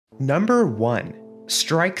Number 1.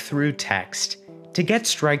 Strikethrough Text. To get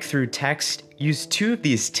strikethrough text, use 2 of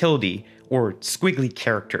these tilde or squiggly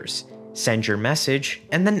characters. Send your message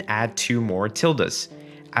and then add 2 more tildes.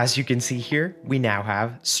 As you can see here, we now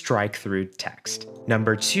have strikethrough text.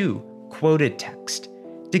 Number 2. Quoted text.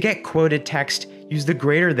 To get quoted text, use the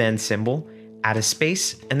greater than symbol, add a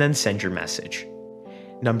space, and then send your message.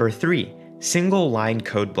 Number 3. Single line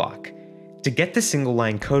code block. To get the single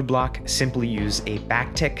line code block, simply use a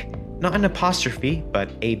backtick, not an apostrophe, but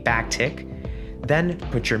a backtick. Then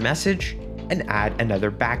put your message and add another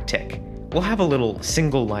backtick. We'll have a little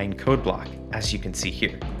single line code block, as you can see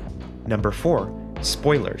here. Number 4.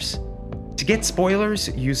 Spoilers. To get spoilers,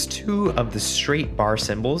 use 2 of the straight bar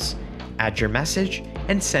symbols, add your message,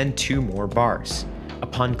 and send 2 more bars.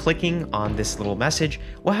 Upon clicking on this little message,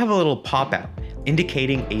 we'll have a little pop-out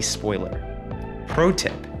indicating a spoiler. Pro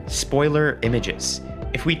tip: spoiler images.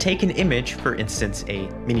 If we take an image, for instance a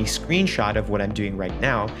mini screenshot of what I'm doing right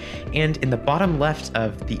now, and in the bottom left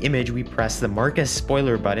of the image we press the mark as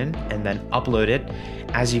spoiler button and then upload it,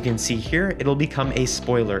 as you can see here, it'll become a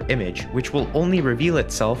spoiler image, which will only reveal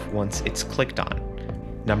itself once it's clicked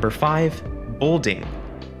on. Number 5. Bolding.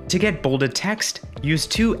 To get bolded text, use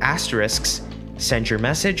 2 asterisks, send your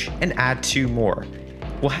message, and add 2 more.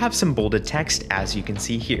 We'll have some bolded text as you can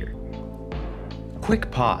see here.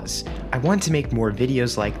 Quick pause. I want to make more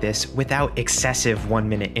videos like this without excessive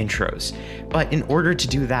 1-minute intros, but in order to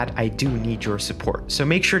do that, I do need your support, so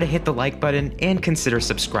make sure to hit the like button and consider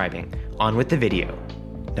subscribing. On with the video.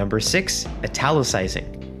 Number 6.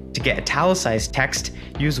 Italicizing. To get italicized text,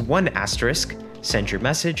 use 1 asterisk, send your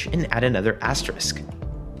message, and add another asterisk.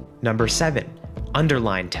 Number 7.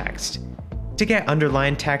 Underline text. To get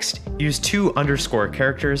underlined text, use 2 underscore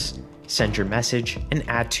characters, send your message, and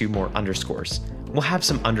add 2 more underscores. We'll have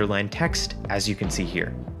some underlined text, as you can see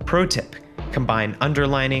here. Pro tip: combine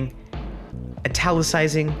underlining,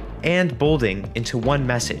 italicizing, and bolding into one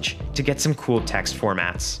message to get some cool text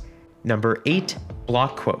formats. Number 8.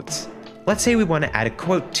 Block quotes. Let's say we want to add a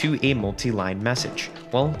quote to a multi-line message.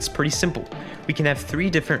 Well, it's pretty simple. We can have 3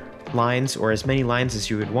 different lines, or as many lines as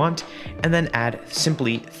you would want, and then add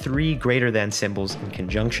simply 3 greater than symbols in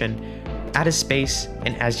conjunction, add a space,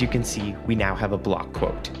 and as you can see, we now have a block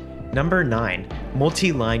quote. Number 9.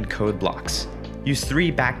 Multi-line code blocks. Use 3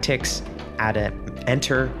 backticks, add a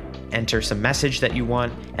enter some message that you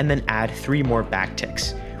want, and then add 3 more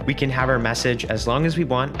backticks. We can have our message as long as we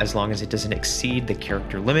want, as long as it doesn't exceed the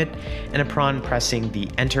character limit, and upon pressing the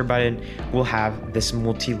enter button, we'll have this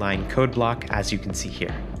multi-line code block as you can see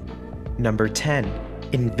here. Number 10.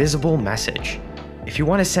 Invisible message. If you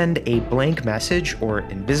want to send a blank message or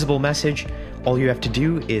invisible message, all you have to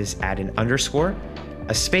do is add an underscore,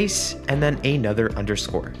 a space, and then another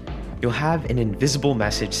underscore. You'll have an invisible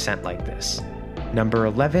message sent like this. Number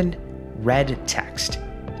 11. Red text.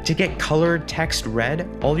 To get colored text red,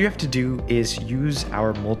 all you have to do is use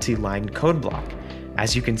our multi-line code block.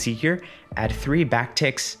 As you can see here, add 3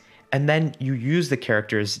 backticks, and then you use the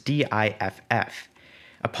characters DIFF.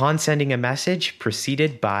 Upon sending a message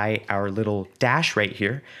preceded by our little dash right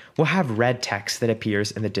here, we'll have red text that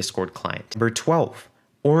appears in the Discord client. Number 12.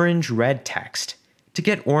 Orange red text. To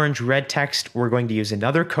get orange red text, we're going to use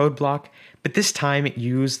another code block, but this time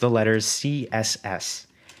use the letters CSS.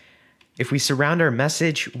 If we surround our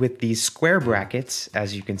message with these square brackets,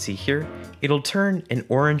 as you can see here, it'll turn an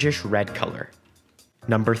orangish red color.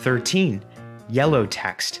 Number 13. Yellow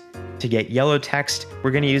text. To get yellow text,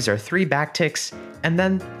 we're going to use our 3 backticks and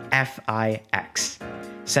then FIX.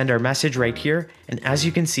 Send our message right here, and as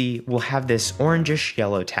you can see, we'll have this orangish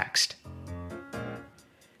yellow text.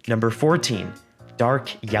 Number 14.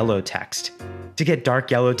 Dark yellow text. To get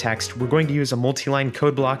dark yellow text, we're going to use a multi-line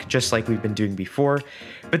code block just like we've been doing before,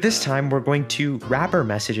 but this time we're going to wrap our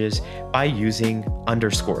messages by using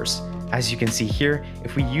underscores. As you can see here,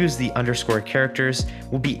 if we use the underscore characters,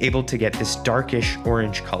 we'll be able to get this darkish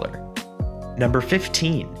orange color. Number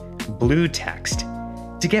 15. Blue text.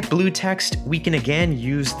 To get blue text, we can again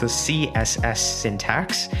use the CSS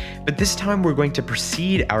syntax, but this time we're going to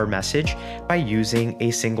precede our message by using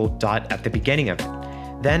a single dot at the beginning of it.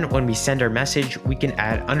 Then when we send our message, we can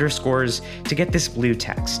add underscores to get this blue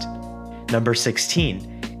text. Number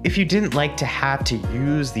 16. If you didn't like to have to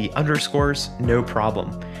use the underscores, no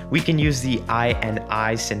problem. We can use the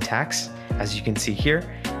INI syntax, as you can see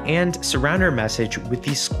here, and surround our message with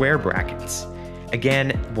these square brackets.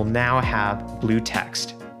 Again, we'll now have blue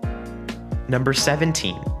text. Number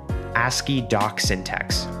 17. ASCII doc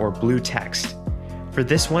syntax, or blue text. For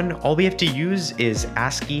this one, all we have to use is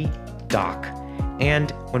ASCII doc.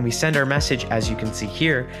 And when we send our message, as you can see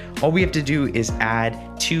here, all we have to do is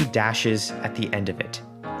add 2 dashes at the end of it.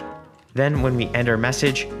 Then when we end our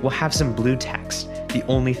message, we'll have some blue text. The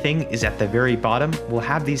only thing is at the very bottom, we'll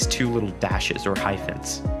have these two little dashes or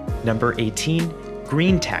hyphens. Number 18,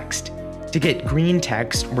 green text. To get green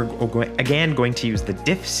text, we're again going to use the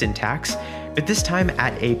diff syntax, but this time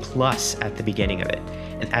add a plus at the beginning of it.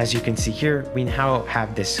 And as you can see here, we now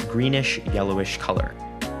have this greenish yellowish color.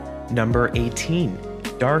 Number 18,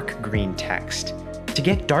 dark green text. To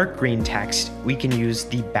get dark green text, we can use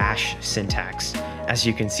the bash syntax, as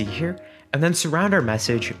you can see here, and then surround our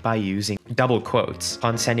message by using double quotes.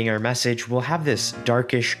 Upon sending our message, we'll have this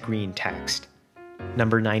darkish green text.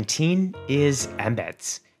 Number 19 is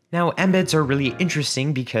embeds. Now, embeds are really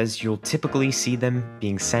interesting because you'll typically see them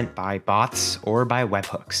being sent by bots or by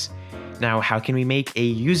webhooks. Now, how can we make a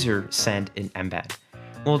user send an embed?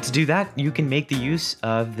 Well, to do that, you can make the use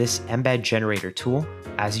of this embed generator tool,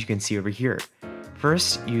 as you can see over here.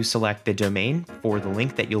 First, you select the domain for the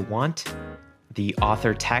link that you'll want, the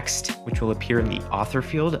author text, which will appear in the author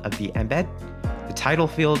field of the embed, the title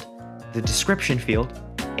field, the description field,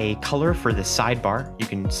 a color for the sidebar. You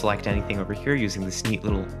can select anything over here using this neat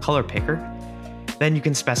little color picker. Then you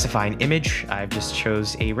can specify an image. I've just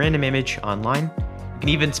chose a random image online. You can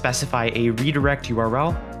even specify a redirect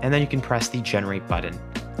URL, and then you can press the generate button.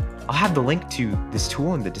 I'll have the link to this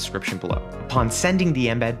tool in the description below. Upon sending the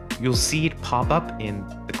embed, you'll see it pop up in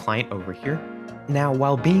the client over here. Now,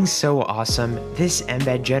 while being so awesome, this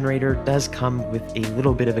embed generator does come with a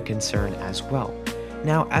little bit of a concern as well.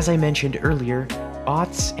 Now, as I mentioned earlier,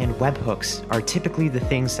 bots and webhooks are typically the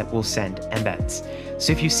things that will send embeds.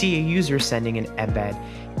 So if you see a user sending an embed,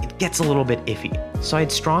 it gets a little bit iffy. So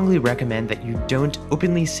I'd strongly recommend that you don't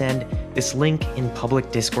openly send this link in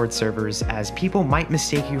public Discord servers, as people might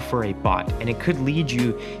mistake you for a bot and it could lead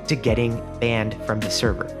you to getting banned from the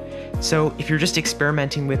server. So if you're just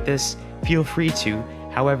experimenting with this, feel free to.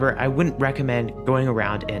 However, I wouldn't recommend going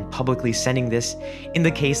around and publicly sending this in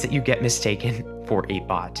the case that you get mistaken for a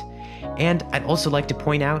bot. And I'd also like to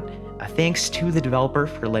point out a thanks to the developer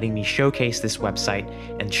for letting me showcase this website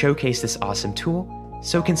and showcase this awesome tool.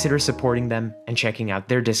 So consider supporting them and checking out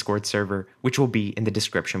their Discord server, which will be in the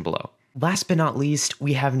description below. Last but not least,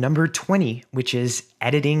 we have number 20, which is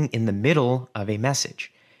editing in the middle of a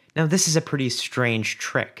message. Now, this is a pretty strange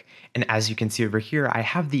trick. And as you can see over here, I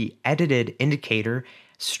have the edited indicator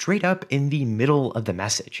straight up in the middle of the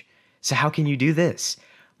message. So how can you do this?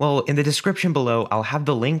 Well, in the description below, I'll have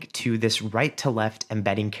the link to this right to left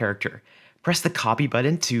embedding character. Press the copy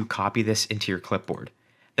button to copy this into your clipboard.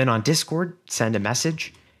 Then on Discord, send a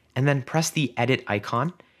message, and then press the edit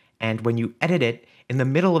icon. And when you edit it, in the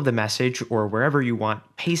middle of the message or wherever you want,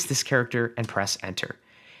 paste this character and press enter.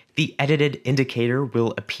 The edited indicator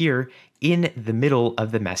will appear in the middle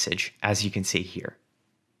of the message, as you can see here.